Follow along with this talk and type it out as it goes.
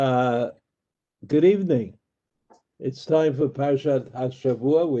Good evening. It's time for Parashat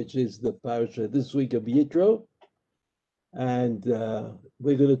Hashavua, which is the parasha this week of Yitro, and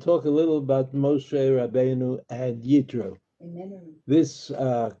we're going to talk a little about Moshe Rabbeinu and Yitro. This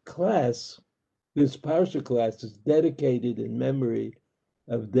class, this parasha class, is dedicated in memory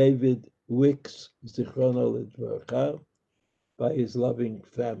of David Wicks, Zichrono Litvaracha, by his loving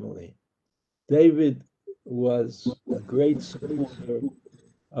family. David was a great supporter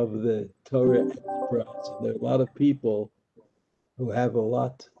of the Torah enterprise, and there are a lot of people who have a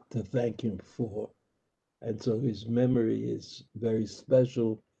lot to thank him for. And so his memory is very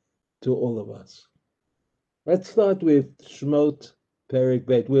special to all of us. Let's start with Shmot Perek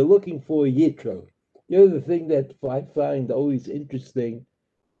Bet. We're looking for Yitro. The thing that I find always interesting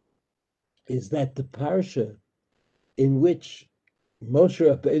is that the parsha in which Moshe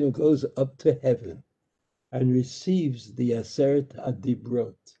Rabbeinu goes up to heaven and receives the Aseret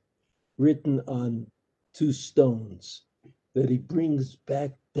Adibrot written on two stones that he brings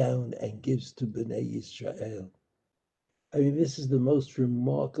back down and gives to Bnei Yisrael. I mean, this is the most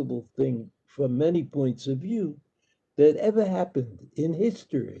remarkable thing from many points of view that ever happened in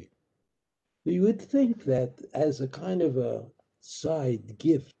history. You would think that as a kind of a side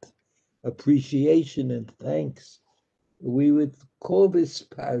gift, appreciation and thanks, we would call this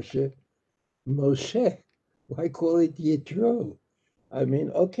parsha Moshe. Why call it Yitro? I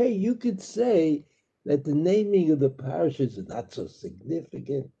mean, okay, you could say that the naming of the parishes is not so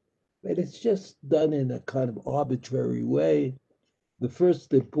significant, but it's just done in a kind of arbitrary way. The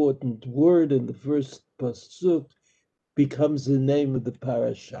first important word in the first pasuk becomes the name of the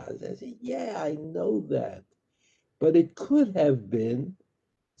parasha. I say, yeah, I know that, but it could have been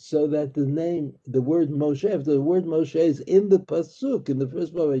so that the word Moshe, if the word Moshe is in the pasuk in the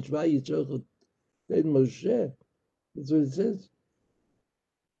first part, then Moshe. That's what it says.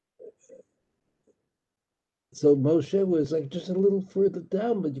 So Moshe was like just a little further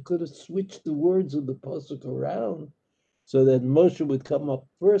down, but you could have switched the words of the pasuk around so that Moshe would come up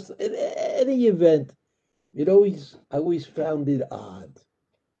first. In any event, I always found it odd.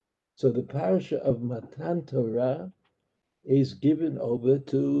 So the parasha of Matan Torah is given over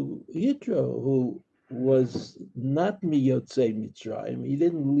to Yitro, who was not Miyotzei Mitzrayim. He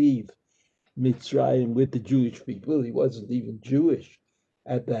didn't leave Mitzrayim with the Jewish people. He wasn't even Jewish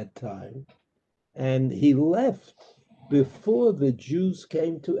at that time. And he left before the Jews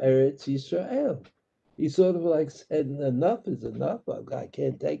came to Eretz Yisrael. He sort of like said, enough is enough. I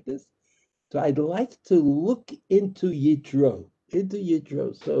can't take this. So I'd like to look into Yitro.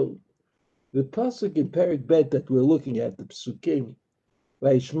 So the pasuk in Perek Bet that we're looking at, the psukim,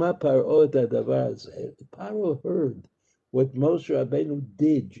 Vayishma Paro et hadavar hazeh. Paro heard what Moshe Rabbeinu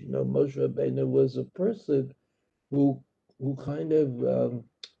did. Moshe Rabbeinu was a person who kind of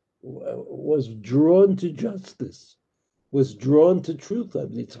was drawn to justice, was drawn to truth. I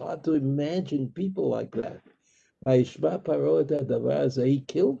mean, it's hard to imagine people like that. Vayishma Paro et hadavar hazeh. He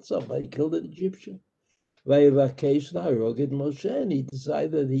killed somebody. He killed an Egyptian. Vayivakesh laharog et Moshe, and he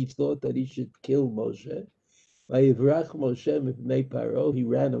decided he thought that he should kill Moshe. Vayivrach Moshe mipnei Paro, he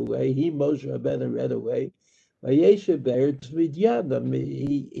ran away. He, Moshe Rabbeinu, ran away. Vayeshev be'eretz Midyan,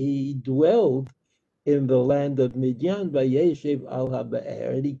 he dwelled in the land of Midyan. Vayeshev al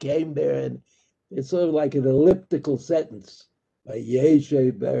ha'be'er, and he came there, and it's sort of like an elliptical sentence.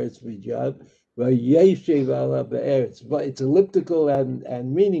 Vayeshev be'eretz Midyan, Vayeshev al ha'be'er. It's elliptical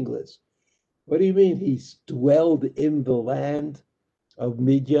and meaningless. What do you mean? He dwelled in the land of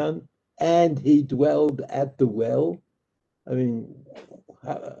Midian and he dwelled at the well. I mean,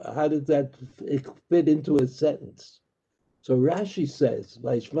 how did that fit into a sentence? So Rashi says,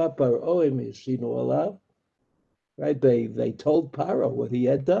 "Vaishma Paro Yishinu alav." Right? They told Paro what he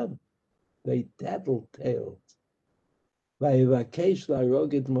had done. They tattletailed. Vayivakesh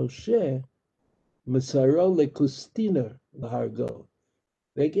laharog et Moshe, Mesaro lekustina lahargo.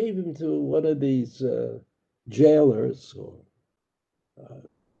 They gave him to one of these jailers or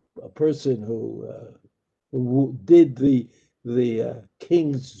a person who did the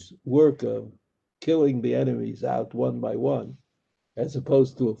king's work of killing the enemies out one by one, as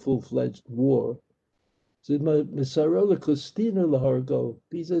opposed to a full-fledged war. So Misarola Costina Lahargo,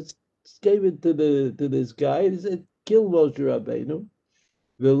 he says, gave it to this guy. He said, kill Moshe Rabbeinu.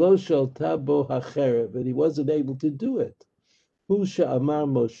 Velo shel tabo hacherev, but he wasn't able to do it. Hu she'amar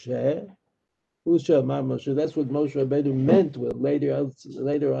Moshe. Hu she'amar Moshe. That's what Moshe Rabbeinu meant when later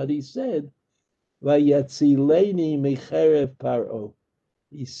on he said, Vayatzileni mecherev paro.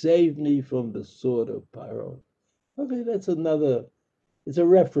 He saved me from the sword of Paro. Okay, that's another. It's a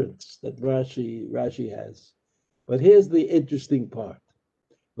reference that Rashi has. But here's the interesting part.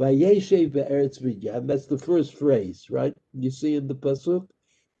 Vayeshev be'eretz Midyan. That's the first phrase, right? You see in the pasuk,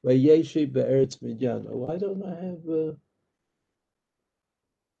 Vayeshev be'eretz Midyan. Oh, why don't I have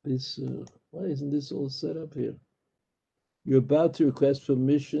this? Why isn't this all set up here? You're about to request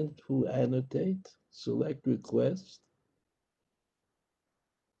permission to annotate. Select request.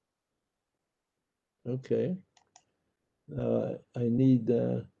 Okay. I need.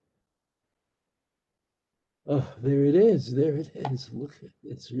 Oh, there it is. There it is. Look,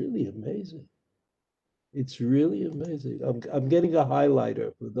 it's really amazing. It's really amazing. I'm getting a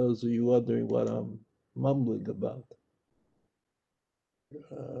highlighter for those of you wondering what I'm mumbling about.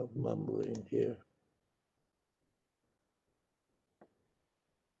 Mumbling here.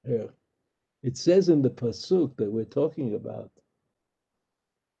 Here. It says in the pasuk that we're talking about,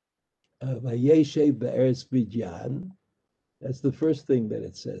 Vayeshev be'eretz Midyan. That's the first thing that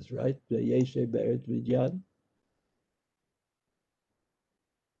it says, right? Vayeshev be'eretz Midyan.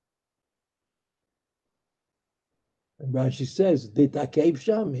 And Rashi says, Ditakev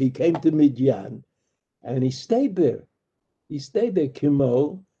sham. He came to Midyan and he stayed there. He stayed there.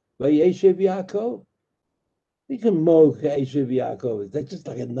 Kimo Vayeshev Yaakov. He can mo Vayeshev Yaakov. That's just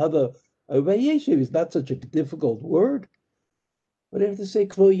like another. Vayeshev is not such a difficult word. But I have to say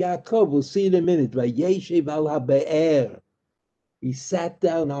Kmo Yaakov. We'll see in a minute. Vayeshev al habe'er. He sat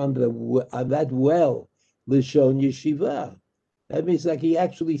down on that well, Lishon Yeshiva. That means like he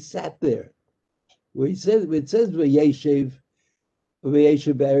actually sat there. Where it says Vayeshev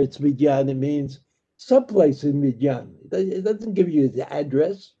Eretz Midyan, it means someplace in Midyan. It doesn't give you the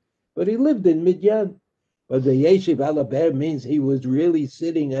address, but he lived in Midyan. But Vayeshev Alaber means he was really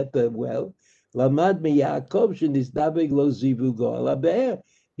sitting at the well. Lamad mi Yaakov shenizdabeg lo zivugo alaber.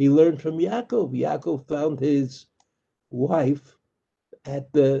 He learned from Yaakov. Yaakov found his wife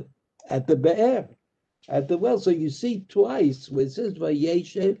at the be'er, at the well. So you see twice where it says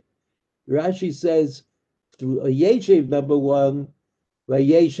Vayeshev. Rashi says through Yeshev number one,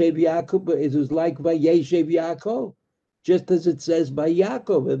 Vayeshev Yaakov, but it was like Vayeshev Yaakov, just as it says by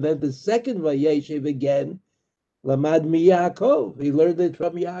Yaakov. And then the second Vayeshev again, Lamad mi Yaakov. He learned it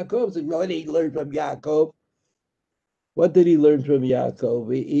from Yaakov. So what did he learn from Yaakov? What did he learn from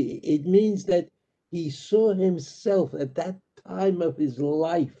Yaakov? It means that he saw himself at that time of his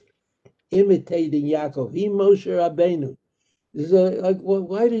life imitating Yaakov. He Moshe Rabbeinu. Like,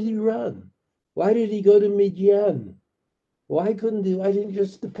 why did he run? Why did he go to Midian? Why didn't he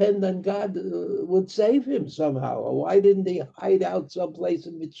just depend on God would save him somehow? Or why didn't he hide out someplace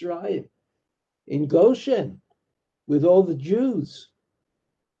in Mitzrayim, in Goshen, with all the Jews,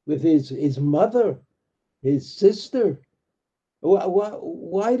 with his mother, his sister?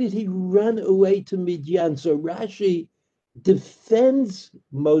 Why did he run away to Midian? So Rashi defends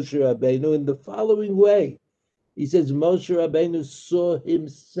Moshe Rabbeinu in the following way. He says Moshe Rabbeinu saw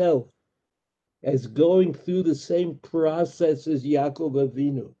himself as going through the same process as Yaakov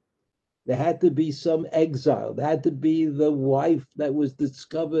Avinu. There had to be some exile. There had to be the wife that was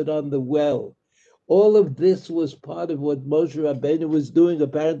discovered on the well. All of this was part of what Moshe Rabbeinu was doing,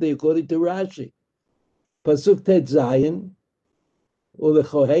 apparently, according to Rashi. Pasuk Tet Zayin,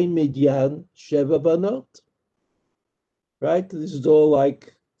 Ulechohein Midyan Sheva Banot. Right? This is all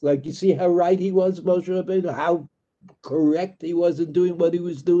like you see how right he was, Moshe Rabbeinu, how correct he was in doing what he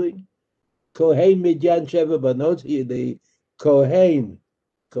was doing. Kohen Midyan Sheva Banot, the Kohen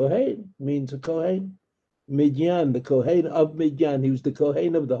means a Kohen. Midyan, the Kohen of Midyan, he was the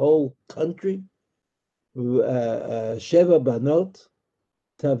Kohen of the whole country. Sheva Banot,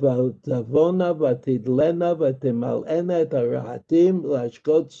 Tavona Vatidlena Vatimalena et Arahatim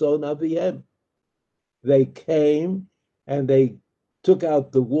Lashkot Son Avihem. They came and they took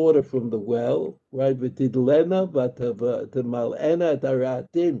out the water from the well, right? Vatidlena Vatimalena et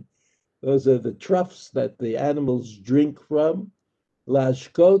Arahatim. Those are the troughs that the animals drink from.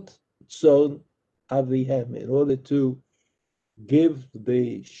 Lashkot Son Avihem, in order to give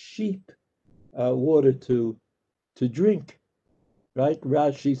the sheep water to drink. Right?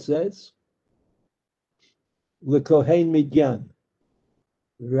 Rashi says, L'Kohen Midyan,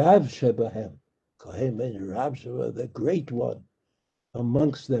 Rav Shebahem, Kohen ben Rav Sheba, the great one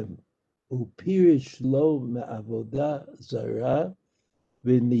amongst them, Upirish lo me'avodah zara,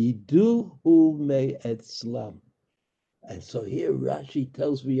 v'niduhu me'etzlam. And so here Rashi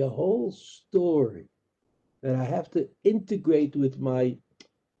tells me a whole story that I have to integrate with my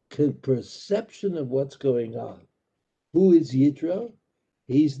perception of what's going on. Who is Yitro?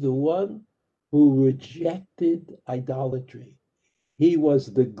 He's the one who rejected idolatry. He was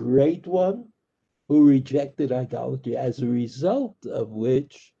the great one who rejected idolatry, as a result of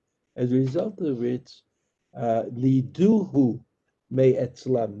which, Niduhu, me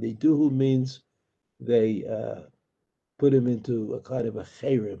etzlam. Niduhu means they put him into a kind of a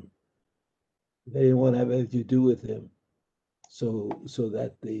cherem. They didn't want to have anything to do with him. So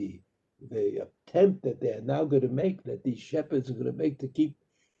that the attempt that they are now going to make, that these shepherds are going to make to keep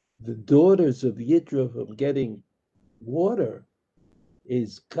the daughters of Yitro from getting water,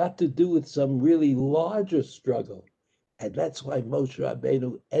 is got to do with some really larger struggle. And that's why Moshe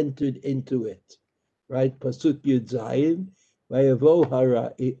Rabbeinu entered into it, right? Pasuk Yud Zayin, Vayavo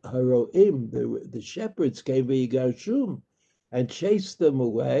Haroim, the shepherds came V'yigarshum and chased them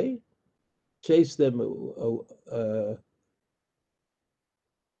away, chased them Moshe,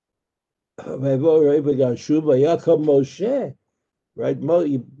 right?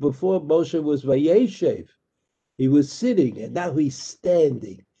 Before Moshe was Vayeshev, he was sitting, and now he's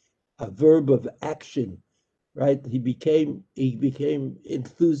standing, a verb of action, right? He became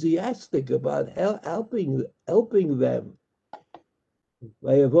enthusiastic about helping them.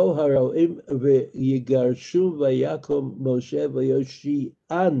 Vayavo haroim v'yigarshu vayakom Moshe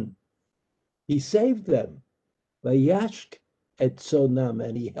v'yoshi'an. He saved them. Vayashk et sonam,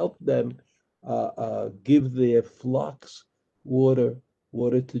 and he helped them give their flocks water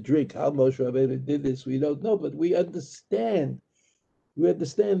to drink. How Moshe Rabbeinu did this, we don't know, but we understand. We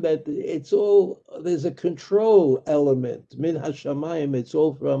understand that it's all, there's a control element. Min hashamayim, it's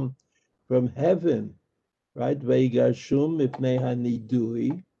all from heaven, right? Veigarshum mipnei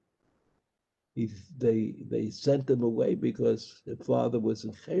hanidui. They sent them away because their father was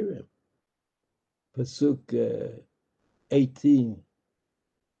in Cherem. Pasuk 18.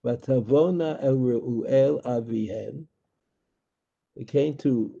 Vatavona el Reuel avihem. They came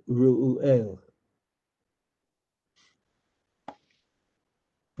to Reuel.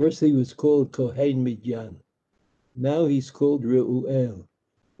 First he was called Kohen Midyan. Now he's called Reuel.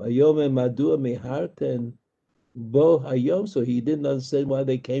 Vayome madua miharten bo hayom. So he didn't understand why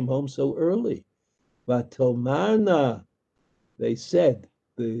they came home so early. Vatomarna, they said,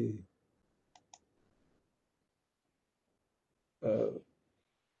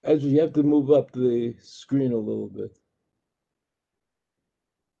 as you have to move up the screen a little bit.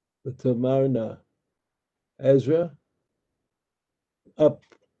 Vatomarna, Ezra, up.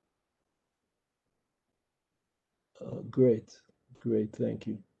 Oh, great, thank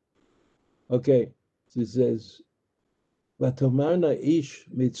you. Okay, so it says, Vatomarna ish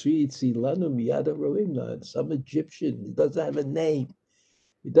mitzri itzilanu miyada roimna. Some Egyptian, he doesn't have a name.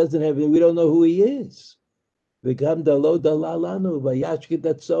 We don't know who he is. V'gam dalo dalalanu vayashkid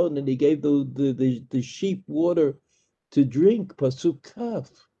datzon, and he gave the sheep water to drink. Pasuk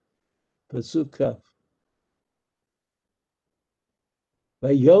kaf.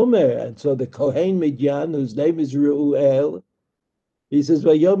 Vayomer, and so the Kohen Midyan, whose name is Reuel, he says,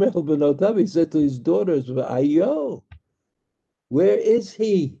 Vayomer benotav, he said to his daughters, Ayo, where is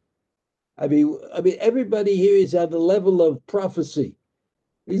he? I mean, everybody here is at the level of prophecy.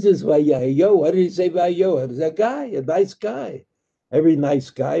 He says, Vayo, what did he say, Vayo? It was a guy, a nice guy. Every nice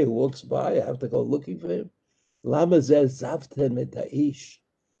guy who walks by, I have to go looking for him. Lama zeh zavten etaish.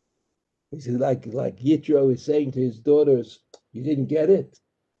 He says, like Yitro is saying to his daughters, you didn't get it.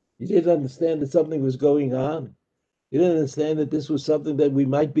 You didn't understand that something was going on. You didn't understand that this was something that we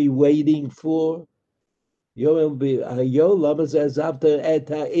might be waiting for. Krenalo.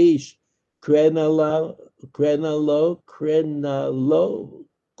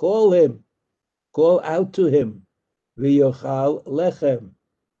 Call him. Call out to him. V'yochal lechem.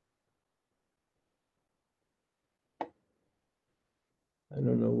 I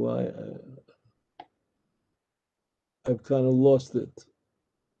don't know why. I've kind of lost it.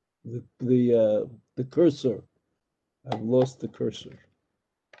 The cursor. I've lost the cursor.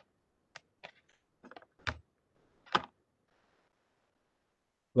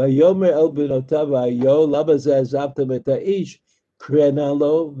 Vayomer el benotav ayo lama zeh azavtem et haish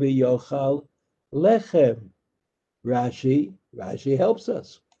krenalo v'yochal lechem. Rashi helps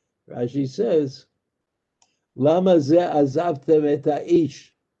us. Rashi says, lama zeh azavtem et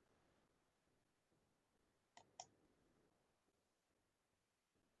haish.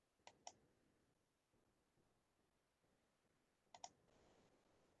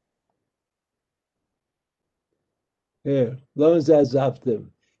 Here, lama zeh azavtem.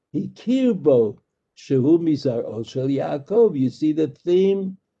 Hikirbo shehu mizar'o shel Yaakov. You see the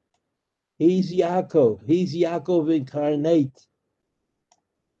theme? He's Yaakov. He's Yaakov incarnate.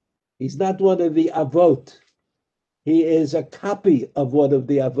 He's not one of the Avot. He is a copy of one of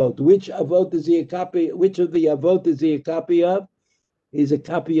the Avot. Which Avot is he a copy? Which of the Avot is he a copy of? He's a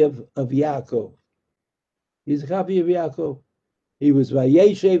copy of Yaakov. He's a copy of Yaakov. He was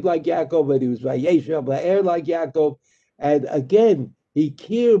Vayeshev like Yaakov, but he was Vayeshev La'er like Yaakov. And again,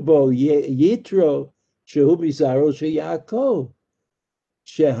 Hikirbo Yitro Shehu Mizaro Sheyakov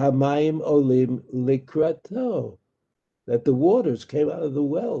Shehamayim Olim Likrato, that the waters came out of the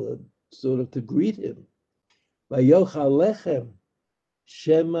well and sort of to greet him. Vayochal lechem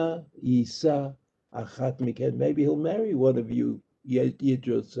Shema Yisa Achat Miken. Maybe he'll marry one of you,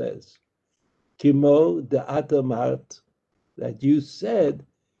 Yitro says. Kimo de Atamart, that you said,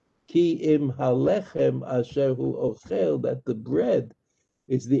 Ki im halechem asher hu ochel, that the bread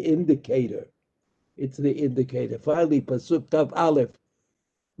is the indicator. It's the indicator. Finally, Pasuk Tav Aleph.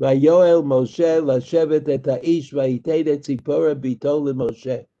 Vayoel Moshe lashevet et ha'ish vayitein et tzipora bito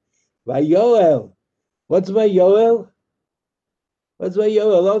leMoshe. Vayoel. What's Vayoel? What's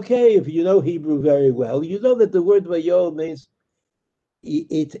Vayoel? Okay, if you know Hebrew very well, you know that the word Vayoel means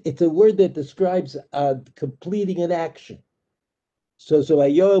it's a word that describes completing an action. So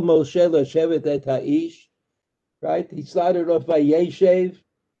Vayoel Moshe lashevet et ha'ish, right? He started off Vayeshev,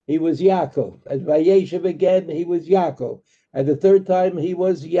 he was Yaakov. And Vayeshev again, he was Yaakov. And the third time he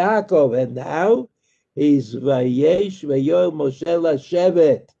was Yaakov. And now he's Vayesh, Vayoel Moshe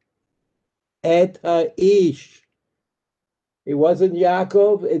lashevet et ha'ish. It wasn't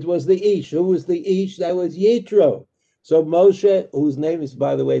Yaakov, it was the Ish. Who was the Ish? That was Yitro. So Moshe, whose name is,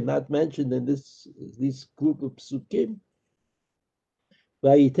 by the way, not mentioned in this group of psukim,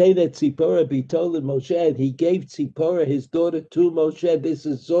 Vayitein et Tzipora bito leMoshe, and he gave Tzipora, his daughter, to Moshe. This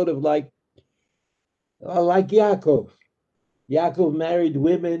is sort of like Yaakov. Yaakov married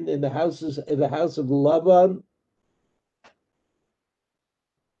women in the house of Lavan,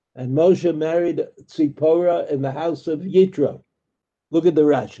 and Moshe married Tzipora in the house of Yitro. Look at the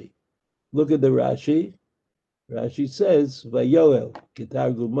Rashi. Rashi says, Vayoel,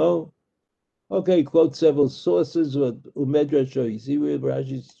 Ketargumo. Okay, quote several sources with Medrasho. You see where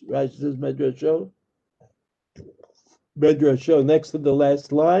Rashi says Medrasho? Medrasho, next to the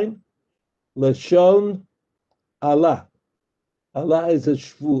last line, Lashon Allah. Allah is a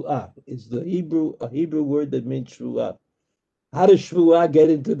shvu'ah. It's a Hebrew word that means shvu'ah. How does shvu'ah get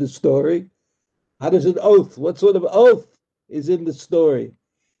into the story? How does an oath? What sort of oath is in the story?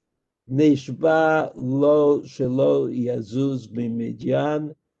 Nishba lo shelo yazuz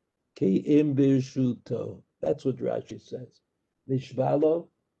mimidyan ke'im birshuto. That's what Rashi says. Nishba lo.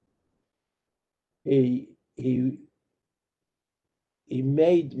 He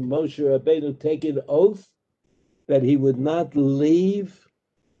made Moshe Rabbeinu take an oath that he would not leave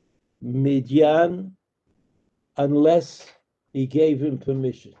Midian unless he gave him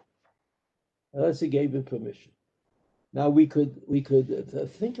permission. Now we could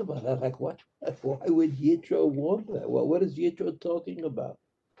think about that. Like, what? Why would Yitro want that? Well, what is Yitro talking about?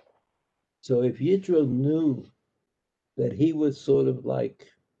 So if Yitro knew that he was sort of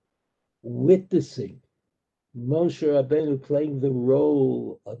like witnessing Moshe Rabbeinu playing the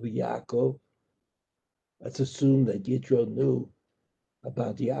role of Yaakov, let's assume that Yitro knew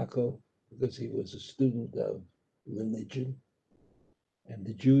about Yaakov because he was a student of religion. And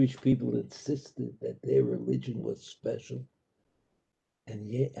the Jewish people insisted that their religion was special. And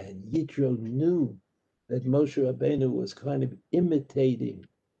Yitro knew that Moshe Rabbeinu was kind of imitating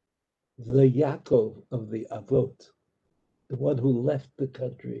the Yaakov of the Avot, the one who left the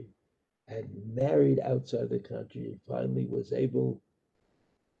country and married outside the country and finally was able,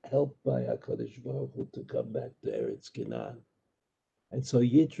 helped by HaKadosh Baruch Hu, to come back to Eretz Canaan. And so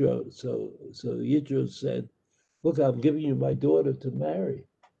Yitro said, look, I'm giving you my daughter to marry,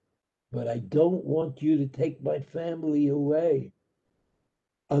 but I don't want you to take my family away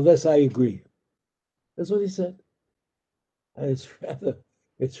unless I agree. That's what he said. And it's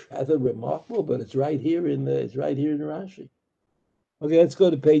rather remarkable, but it's right here in Rashi. Okay, let's go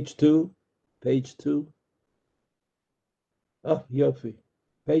to page 2. Oh, Yofi.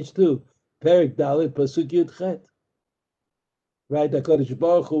 Page 2. Perek Dalet, Pasuk Yud Chet. Right, HaKadosh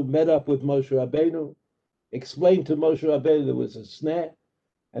Baruch Hu met up with Moshe Rabbeinu, explained to Moshe Rabbeinu there was a sneh,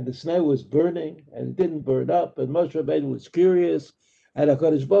 and the sneh was burning, and it didn't burn up, and Moshe Rabbeinu was curious, and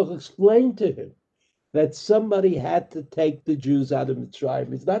HaKadosh Baruch Hu explained to him that somebody had to take the Jews out of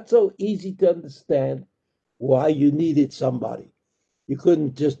Mitzrayim. It's not so easy to understand why you needed somebody. You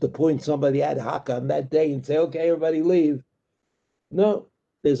couldn't just appoint somebody ad hoc on that day and say, okay, everybody leave. No,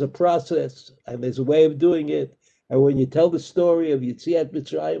 there's a process, and there's a way of doing it. And when you tell the story of Yetziat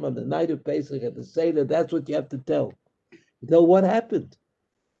Mitzrayim on the night of Pesach at the Seder, that's what you have to tell. You tell what happened.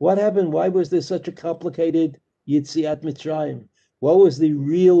 What happened? Why was there such a complicated Yetziat Mitzrayim? What was the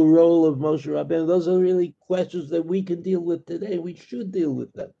real role of Moshe Rabbeinu? Those are really questions that we can deal with today. We should deal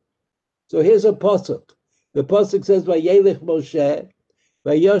with them. So here's a pasuk. The pasuk says, "Vayelech Moshe,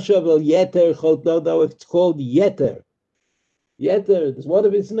 vayoshav el yeter chotno." Now it's called yeter. Yeter is one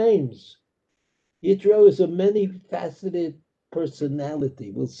of his names. Yitro is a many-faceted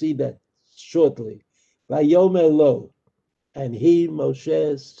personality. We'll see that shortly. Vayomer lo, and he,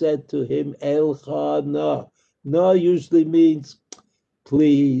 Moshe, said to him, Elcha na. Na usually means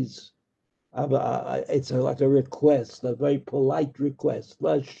please. It's like a request, a very polite request.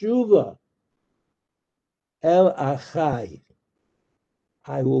 Lashuva el achai.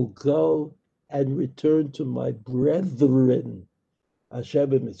 I will go and return to my brethren,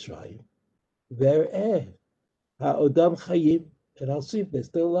 Hashem Mitzrayim. Ver'eh ha'odam chayim, and I'll see if they're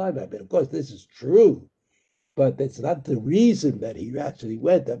still alive. I mean, of course, this is true, but that's not the reason that he actually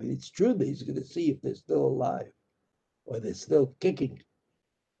went. I mean, it's true that he's going to see if they're still alive or they're still kicking,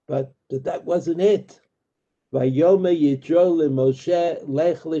 but that wasn't it. Vayome Yitro leMoshe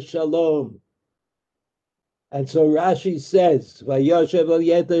lech l'shalom. And so Rashi says, Vayoshev al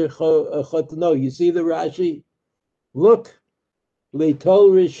yeter chotno. You see the Rashi? Look, Litol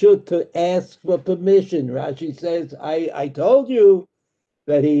Rishut, to ask for permission. Rashi says, I told you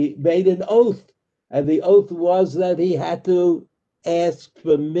that he made an oath, and the oath was that he had to ask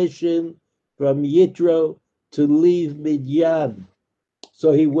permission from Yitro to leave Midyan.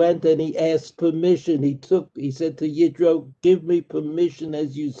 So he went and he asked permission. He said to Yitro, give me permission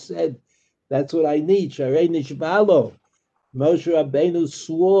as you said. That's what I need. Sharei nishbalo. Moshe Rabbeinu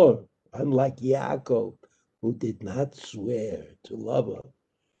swore, unlike Yaakov, who did not swear to Lavan.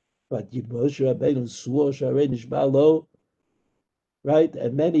 But Moshe Rabbeinu swore, Sharei nishbalo, right?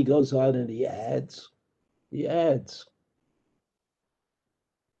 And then he goes on and he adds, Shiv'a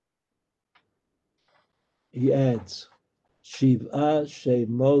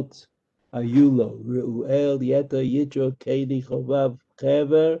Shemot Ayulo, Reuel, Yeter, Yitro, Keni, Chovav,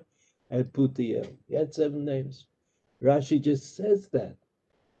 Chever, and Putiel. He had 7 names. Rashi just says that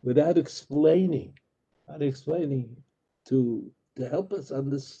without explaining to help us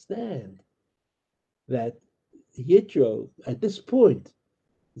understand that Yitro, at this point,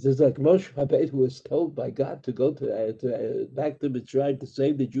 this is like Moshe Rabbeinu was told by God to go back to Mitzrayim to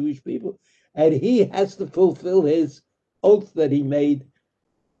save the Jewish people, and he has to fulfill his oath that he made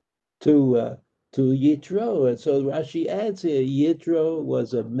to Yitro. And so Rashi adds here, Yitro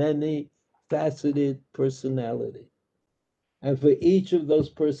was a many-faceted personality. And for each of those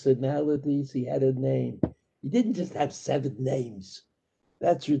personalities, he had a name. He didn't just have 7 names.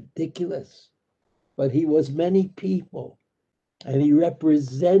 That's ridiculous. But he was many people, and he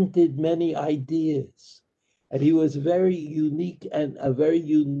represented many ideas. And he was very unique and a very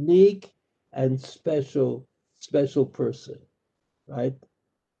unique and special person, right?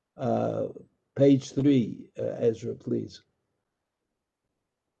 Page 3, Ezra, please.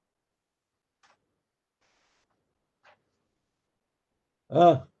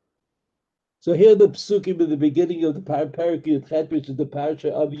 So here the psukim at the beginning of the Parak Yud, which is the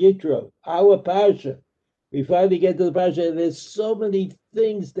parsha of Yitro, our parsha. We finally get to the parsha, and there's so many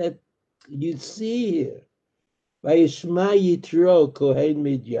things that you see here. Vayishma Yitro Kohen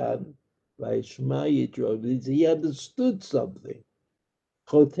Midyan. Vayishma Yitro. He understood something.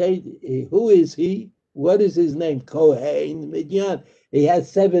 Who is he? What is his name? Kohen Midyan. He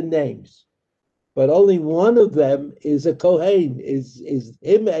has 7 names, but only one of them is a Kohen, is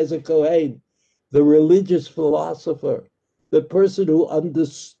him as a Kohen, the religious philosopher, the person who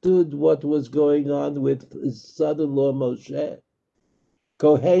understood what was going on with his son-in-law Moshe.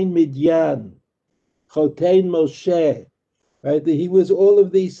 Kohen Midyan, Choten Moshe, right? He was all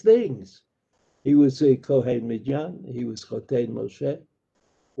of these things. He was a Kohen Midyan, he was Choten Moshe.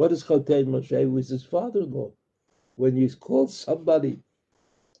 What is Choten Moshe? He was his father-in-law. When you call somebody,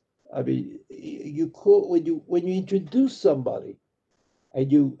 I mean, you call when you introduce somebody, and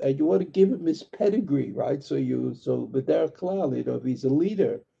you want to give him his pedigree, right? So B'derech Klal, if he's a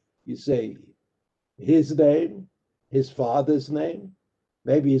leader, you say his name, his father's name,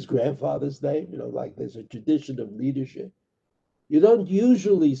 maybe his grandfather's name. Like there's a tradition of leadership. You don't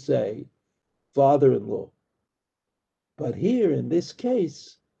usually say father-in-law, but here in this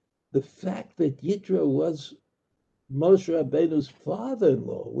case, the fact that Yitro was Moshe Rabbeinu's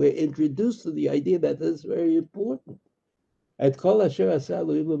father-in-law, we're introduced to the idea that that's very important. At Kol Asher Aseh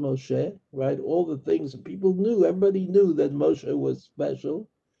Elohim Moshe, right? All the things people knew, everybody knew that Moshe was special,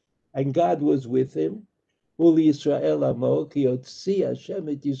 and God was with him. Ul Yisrael Amo Ki Yotzi Hashem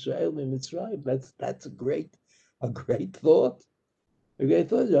et Yisrael miMitzrayim. That's a great thought. A great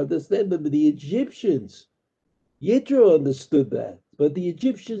thought. You understand that the Egyptians, Yitro understood that, but the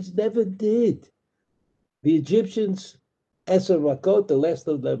Egyptians never did. The Egyptians, Eser Makot, the last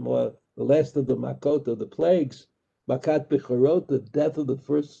of the Makot, of the plagues, Makat Bechorot, the death of the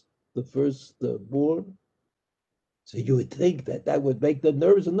first born, So you would think that that would make them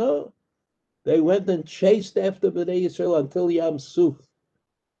nervous. No, they went and chased after Bnei Israel until Yam Suf,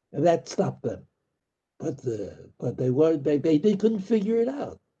 and that stopped them. But they weren't. They couldn't figure it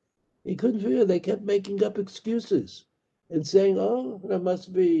out. He couldn't figure it. They kept making up excuses and saying, "Oh, there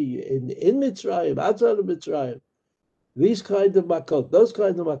must be in Mitzrayim, outside of Mitzrayim, these kinds of makot, those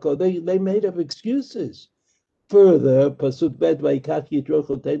kinds of makot." They made up excuses. Further, Pasuk Bet Vayikach Yitro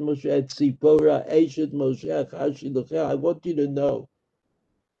Choten Moshe et Tzipora Eshet Moshe Achar Shiluchah. I want you to know,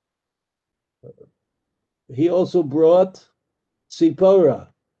 he also brought Tzipora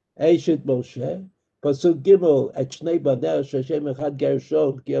Eshet Moshe. Pasuk Gimel et Shnei Banei Shashem Echad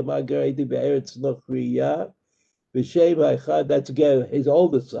Gershon Ki Amar Geredi Be'eretz Nochriya V'Shem Echad. That's his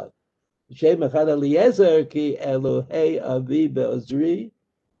oldest son. V'Shem Echad Eliezer Ki Elohei Avi Be'ozri.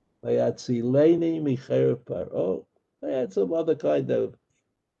 They had Sileni Micher Paro. They had some other kind of.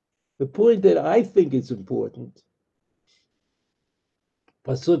 The point that I think is important.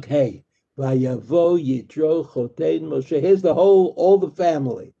 Pasuk Hey, Vayavo Yitro Chotein Moshe. Here's all the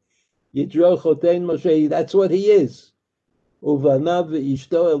family. Yitro Chotein Moshe. That's what he is. Uvanav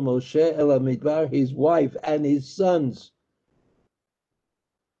Ishto El Moshe El Hamidbar. His wife and his sons.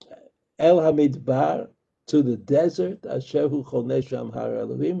 El Hamidbar. To the desert, Ashehu Chonesham Har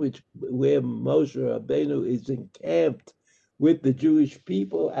Elohim, where Moshe Rabbeinu is encamped with the Jewish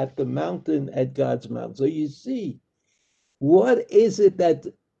people at the mountain, at God's mountain. So you see, what is it that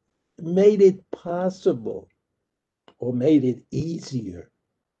made it possible or made it easier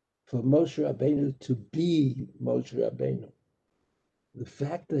for Moshe Rabbeinu to be Moshe Rabbeinu? The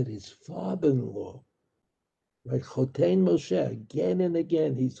fact that his father-in-law, right, Chotein Moshe, again and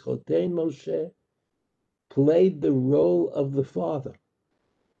again, he's Chotein Moshe, played the role of the father.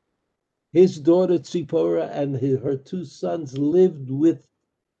 His daughter Tzipora and her two sons lived with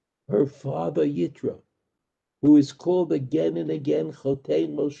her father Yitro, who is called again and again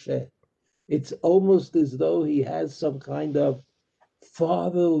Chotein Moshe. It's almost as though he has some kind of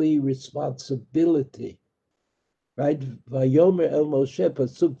fatherly responsibility, right? Vayomer El Moshe,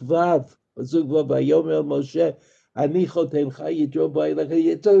 Pasuk Vav, Vayomer El Moshe, Ani Choteincha Yitro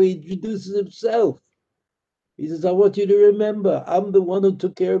Ba'elecha. So he introduces himself. He says, I want you to remember, I'm the one who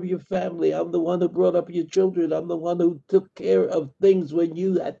took care of your family. I'm the one who brought up your children. I'm the one who took care of things when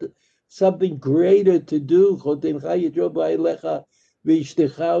you had something greater to do. And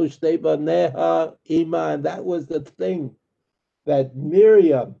that was the thing that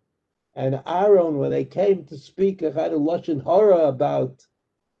Miriam and Aaron, when they came to speak a kind of lashon hara about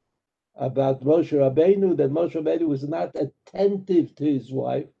Moshe Rabbeinu, that Moshe Rabbeinu was not attentive to his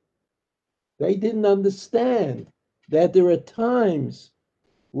wife. They didn't understand that there are times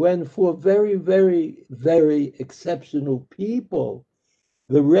when, for very, very, very exceptional people,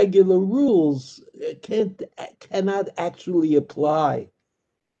 the regular rules cannot actually apply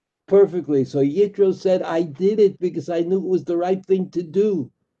perfectly. So Yitro said, I did it because I knew it was the right thing to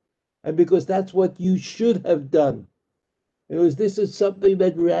do, and because that's what you should have done. This is something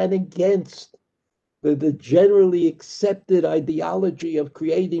that ran against the generally accepted ideology of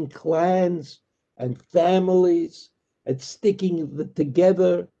creating clans and families and sticking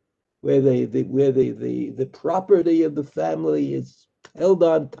together, where the property of the family is held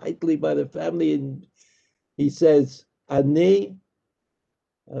on tightly by the family. And he says, Ani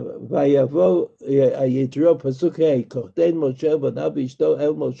vayavo Yitro pasuk hey kochten Moshe v'nav ishto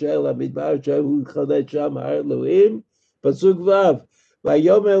el Moshe el hamidbar shehu chodesh sham har Elohim pasuk vav. I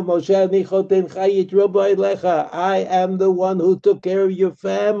am the one who took care of your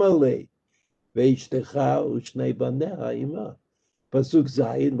family. Pasuk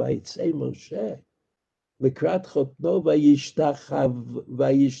Zayin Vayitzei Moshe. Lekrat chotno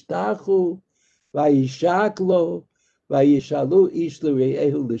vayishtachu vayishaklo vayishalu ish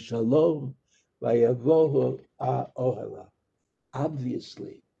l're'ehu l'shalom vayavohu ohela.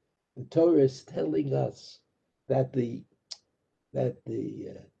 Obviously, the Torah is telling us that the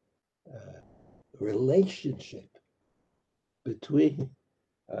relationship between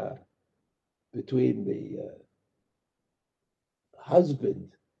the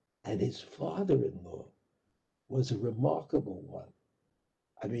husband and his father-in-law was a remarkable one.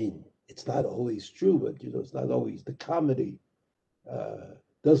 I mean, it's not always true, but it's not always the comedy.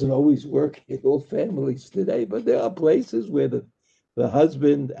 Doesn't always work in all families today, but there are places where the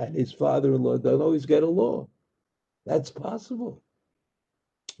husband and his father-in-law don't always get along. That's possible,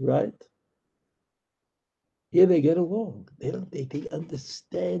 right? Here they get along. They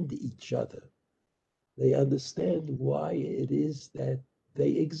understand each other. They understand why it is that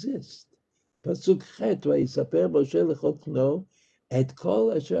they exist. Pasuk Chet, Vayisaper Moshe lechotno Et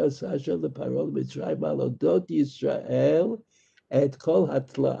kol asher asher leParo Mitzrayim al odot Yisrael, et kol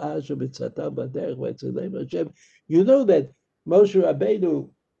hatla'ah asher mitzatam b'derech v'etzelem Hashem. You know that Moshe Rabbeinu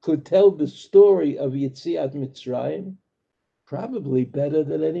could tell the story of Yetziat Mitzrayim probably better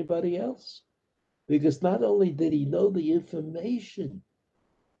than anybody else, because not only did he know the information,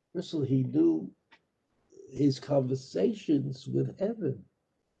 first of all, he knew his conversations with heaven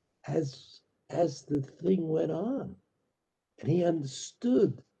as the thing went on. And he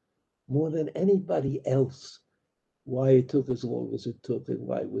understood more than anybody else why it took as long as it took and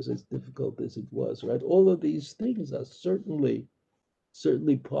why it was as difficult as it was, right? All of these things are certainly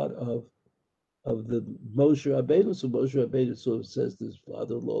part of the Moshe Rabbeinu. So Moshe Rabbeinu sort of says to his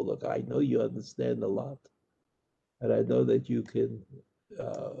father-in-law, look, I know you understand a lot, and I know that you can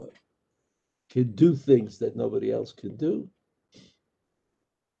do things that nobody else can do.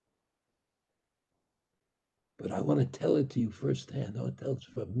 But I want to tell it to you firsthand. I want to tell it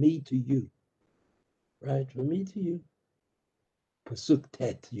from me to you. Right? From me to you. Pasuk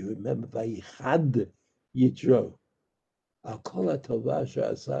Tet, you remember, Vayichad Yitro. Al kol hatovah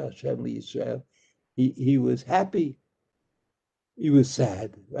she'asa Hashem liYisrael. He was happy. He was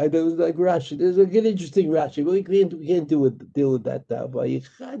sad. Right? It was like Rashi. There's a good, interesting Rashi. But we can't deal with that now.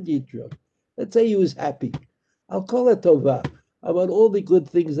 Vayichad Yitro. Let's say he was happy. Al kol hatovah. About all the good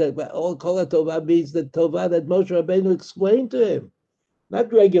things that all kol hatovah means, the tovah that Moshe Rabbeinu explained to him,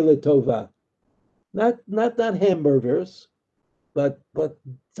 not regular tovah, not hamburgers, but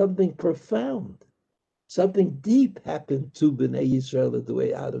something profound, something deep happened to Bnei Yisrael at the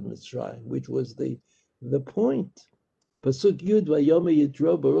way out of Mitzrayim, which was the point. Pasuk Yud Vayomer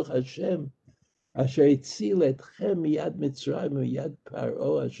Yitro Baruch Hashem Asher Itzil Etchem Miyad Mitzrayim Miyad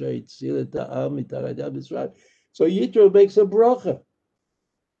Paro Asher Itzil Et Ha'am Mitarad Yad Mitzrayim. So Yitro makes a bracha.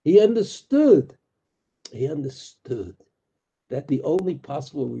 He understood that the only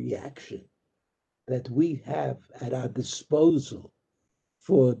possible reaction that we have at our disposal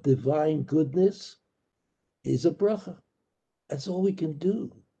for divine goodness is a bracha. That's all we can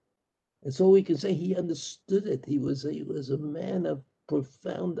do. That's all we can say. He understood it. He was a man of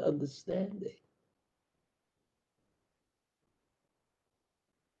profound understanding.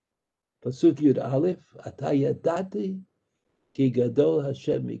 Pasuk Yud Aleph, Ata yadati ki gadol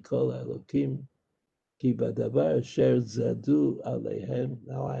Hashem mikol Elokim ki badavar asher zadu aleihem.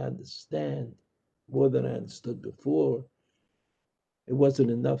 Now I understand more than I understood before. It wasn't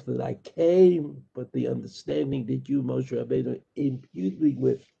enough that I came, but the understanding that you, Moshe Rabbeinu, imbued me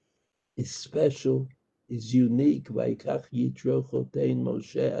with is special, is unique. Vayikach Yitro chotein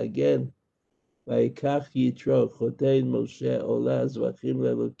Moshe again. Vayikach Yitro chotein Moshe ola zvachim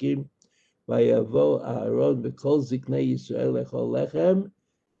lelokim. Vayavo Aaron v'kol ziknei Yisrael lechol lechem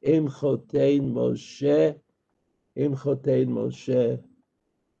im chotein Moshe.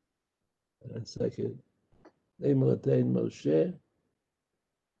 A second. Im chotein Moshe.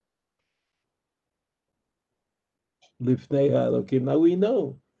 Lifnei Elokim. Now we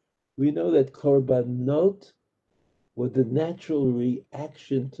know that korbanot were the natural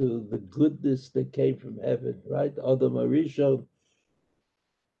reaction to the goodness that came from heaven, right? Adam Arishon,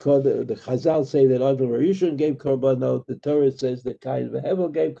 the Chazal say that Adam Arishon gave korbanot. The Torah says that Cain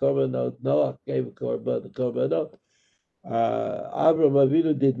v'Hevel gave korbanot. Noah gave korbanot. Avraham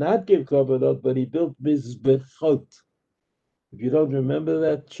Avinu did not give korbanot, but he built mizbechot. If you don't remember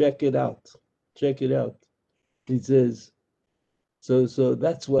that, check it out. He says, so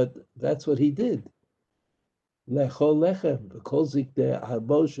that's what he did. Lechol lechem, kol ziknei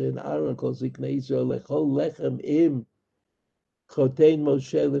Moshe and Aaron, kol ziknei Israel, lechol lechem im chotein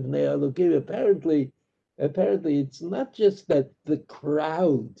Moshe livnei Elokim. Apparently, it's not just that the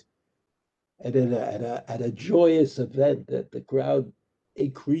crowd at a joyous event that the crowd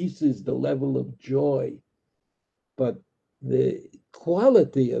increases the level of joy, but the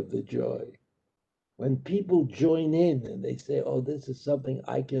quality of the joy. When people join in and they say, oh, this is something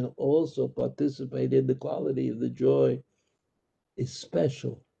I can also participate in, the quality of the joy is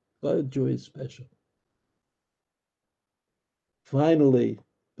special. God's joy is special. Finally,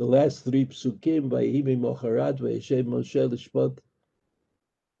 the last three psukim, Vayimi Mocharat, Vayeshem Moshe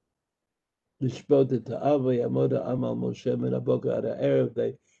Lishpot et ha'am, Vayamod ha'am al Moshe min haboker ad ha'erev.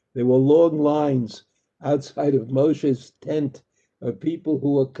 They were long lines outside of Moshe's tent of people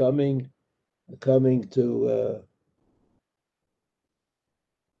who were coming to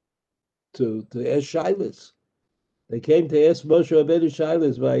ask Shilas. They came to ask Moshe Rabbeinu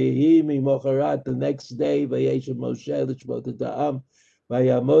Shilas. Vayehi mimocharat, the next day, Vayeshem Moshe l'shmot et ha'am,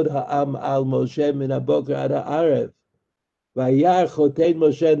 Vayamod ha'am al Moshe min haboker ad ha'arev, Vayar chotein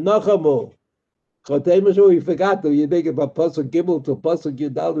Moshe nachamu. Chotein Moshe, we forgot. You think about Pasuk Gimel to Pasuk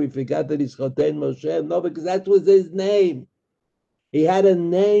Yudal, we forgot that he's Chotein Moshe. No, because that was his name. He had a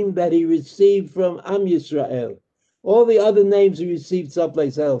name that he received from Am Yisrael. All the other names he received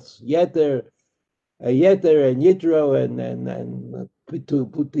someplace else. Yeter, Yeter and Yitro and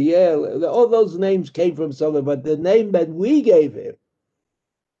Putiel. All those names came from somewhere, but the name that we gave him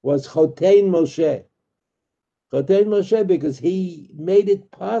was Chotein Moshe. Chotein Moshe, because he made it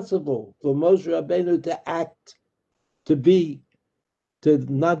possible for Moshe Rabbeinu to act, to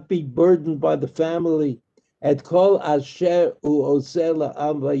not be burdened by the family. Et kol asher u oseh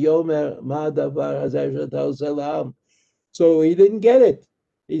la'am vayomer ma davar hazer she'ata oseh la'am. So he didn't get it.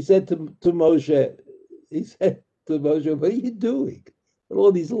 He said to Moshe, what are you doing?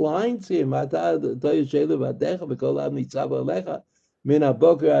 All these lines here, this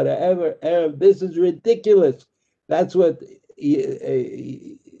is ridiculous. That's what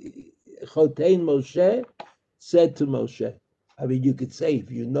Chotein Moshe said to Moshe. I mean, you could say,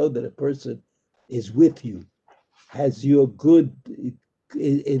 if you know that a person is with you, has your good,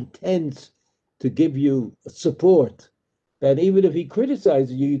 intends to give you support, that even if he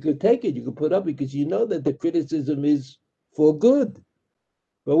criticizes you, you could take it, you could put up, because you know that the criticism is for good.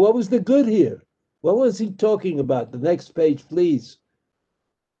 But what was the good here? What was he talking about? The next page, please.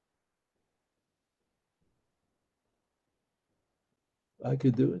 I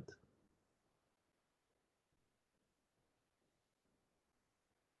could do it.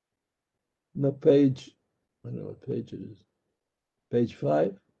 No, page, I don't know what page it is. Page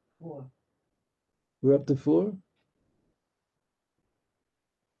 5? 4. We're up to 4?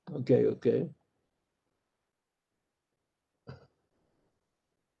 Okay, okay.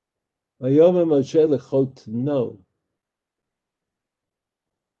 Vayomer Moshe lechotno.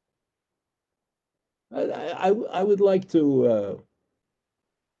 I would like to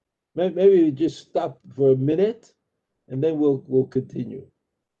maybe just stop for a minute, and then we'll continue.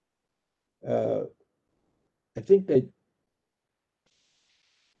 I think that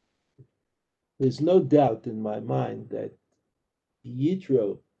there's no doubt in my mind that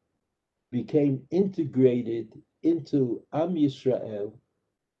Yitro became integrated into Am Yisrael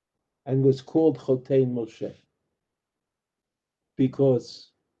and was called Chotein Moshe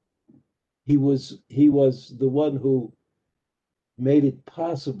because he was the one who made it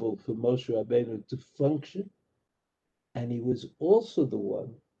possible for Moshe Rabbeinu to function, and he was also the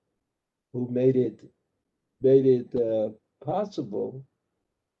one who made it possible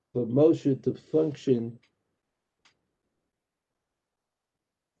for Moshe to function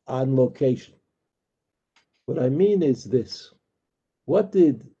on location. What I mean is this: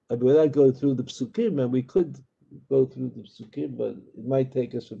 without going through the psukim, and we could go through the psukim, but it might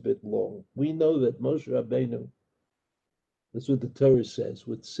take us a bit long. We know that Moshe Rabbeinu, that's what the Torah says,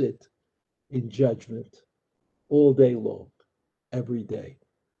 would sit in judgment all day long, every day.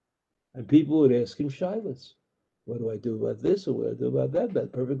 And people would ask him shilas. What do I do about this or what do I do about that? That's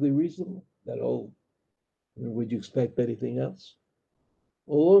perfectly reasonable. Would you expect anything else?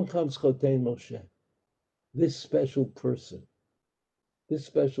 Along comes Chotein Moshe, this special person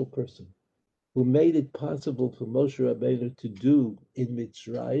who made it possible for Moshe Rabbeinu to do in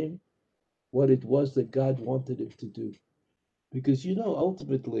Mitzrayim what it was that God wanted him to do. Because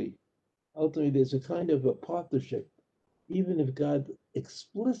ultimately there's a kind of a partnership. Even if God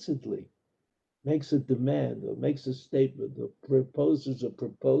explicitly makes a demand or makes a statement or proposes a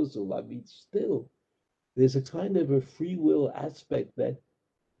proposal, I mean, still, there's a kind of a free will aspect that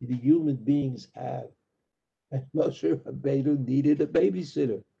the human beings have. And Moshe Rabbeinu needed a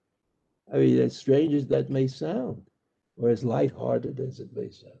babysitter. I mean, as strange as that may sound, or as lighthearted as it may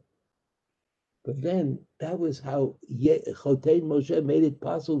sound. But then that was how Chotein Moshe made it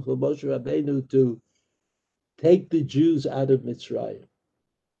possible for Moshe Rabbeinu to take the Jews out of Mitzrayim.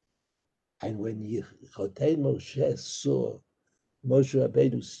 And when Chotein Moshe saw Moshe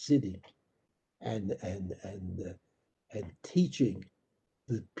Rabbeinu sitting and teaching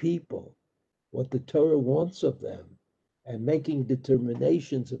the people what the Torah wants of them and making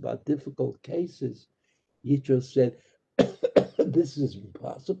determinations about difficult cases, Yitro said, "This is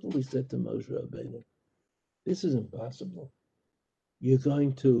impossible." He said to Moshe Rabbeinu, "This is impossible. You're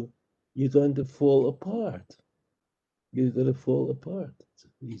going to fall apart. You're going to fall apart."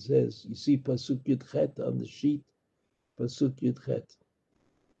 He says, you see Pasuk Yudchet on the sheet, Pasuk Yudchet.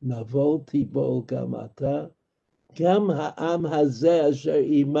 Navol tibol gam ata, gam ha'am hazeh asher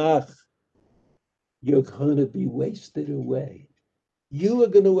imach. You're going to be wasted away. You are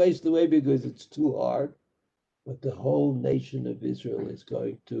going to waste away because it's too hard, but the whole nation of Israel is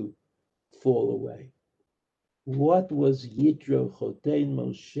going to fall away. What was Yitro Chotein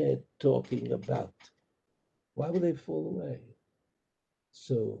Moshe talking about? Why would they fall away?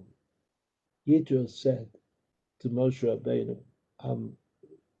 So Yitro said to Moshe Rabbeinu, I'm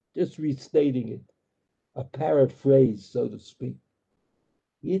just restating it, a paraphrase, so to speak.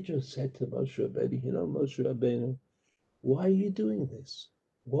 Yitro said to Moshe Rabbeinu, Moshe Rabbeinu, why are you doing this?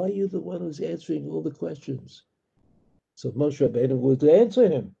 Why are you the one who's answering all the questions? So Moshe Rabbeinu would answer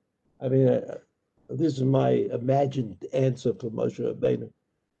him. I mean, this is my imagined answer for Moshe Rabbeinu.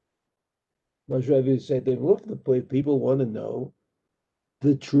 Moshe Rabbeinu said to him, look, the people want to know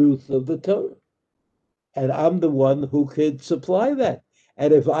the truth of the Torah. And I'm the one who could supply that.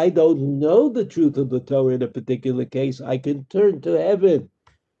 And if I don't know the truth of the Torah in a particular case, I can turn to heaven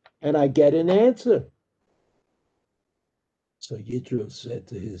and I get an answer. So Yitro said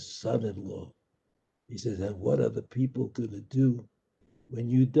to his son-in-law, he says, and what are the people going to do when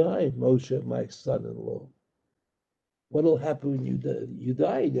you die, Moshe, my son-in-law? What will happen when you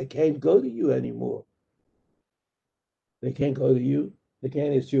die? They can't go to you anymore. They can't go to you. They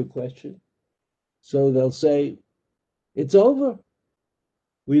can't ask you a question. So they'll say, it's over.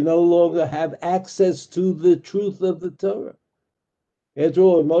 We no longer have access to the truth of the Torah. After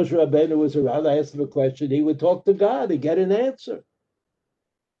all, when Moshe Rabbeinu was around, I asked him a question, he would talk to God and get an answer.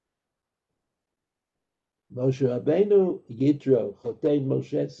 Moshe Rabbeinu, Yitro, Chotein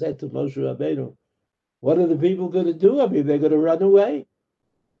Moshe, said to Moshe Rabbeinu, what are the people going to do? I mean, they're going to run away.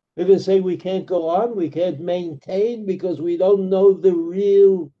 They're going to say we can't go on, we can't maintain because we don't know the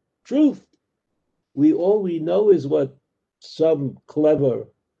real truth. All we know is what some clever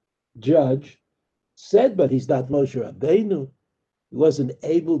judge said, but he's not Moshe Rabbeinu. He wasn't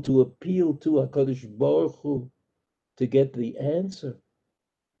able to appeal to HaKadosh Baruch Hu to get the answer.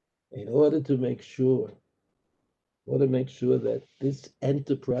 In order to make sure that this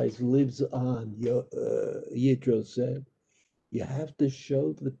enterprise lives on, Yitro said, you have to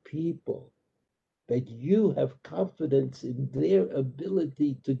show the people that you have confidence in their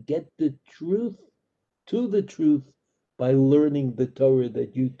ability to get the truth by learning the Torah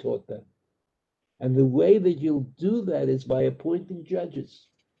that you taught them. And the way that you'll do that is by appointing judges.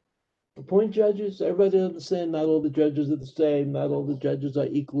 Appoint judges. Everybody understands not all the judges are the same. Not all the judges are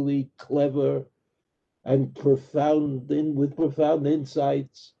equally clever and with profound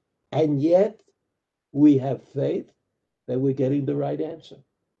insights. And yet, we have faith that we're getting the right answer.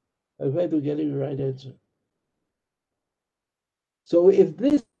 I'm afraid we're getting the right answer. So if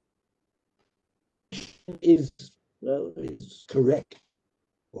this is correct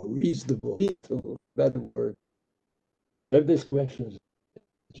or reasonable, better word, if this question is,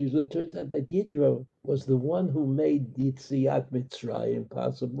 it turns out that Yitro was the one who made Yitziat Mitzrayim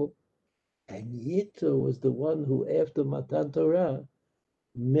possible, and Yitro was the one who, after Matan Torah,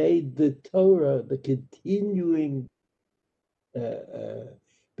 made the Torah the continuing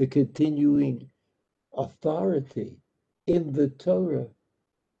authority in the Torah,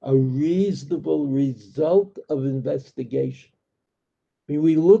 a reasonable result of investigation. I mean,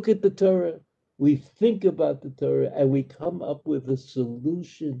 we look at the Torah, we think about the Torah, and we come up with a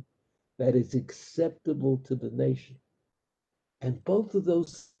solution that is acceptable to the nation. And both of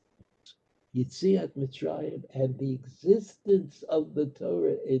those, Yitziat Mitzrayim and the existence of the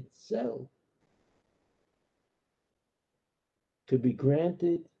Torah itself, could be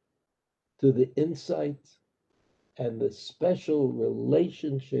granted to the insight and the special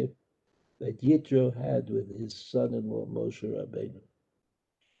relationship that Yitro had with his son-in-law, Moshe Rabbeinu.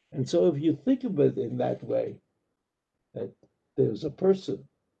 And so if you think of it in that way, that there's a person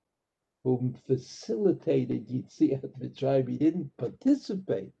who facilitated Yitziat Mitzrayim, he didn't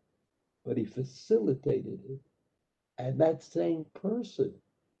participate, but he facilitated it. And that same person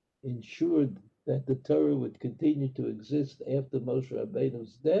ensured that the Torah would continue to exist after Moshe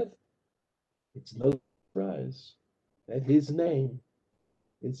Rabbeinu's death. It's no surprise that his name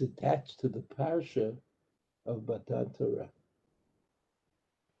is attached to the parsha of Matan Torah.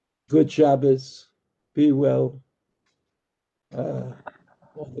 Good Shabbos. Be well. All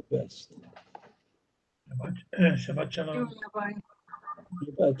the best. Shabbat Shalom.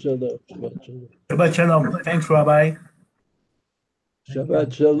 Shabbat Shalom. Shabbat Shalom. Shabbat Shalom. Thanks, Rabbi.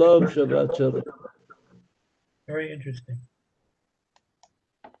 Shabbat Shalom. Shabbat Shalom. Very interesting.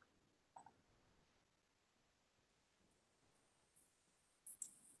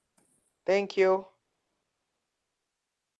 Thank you.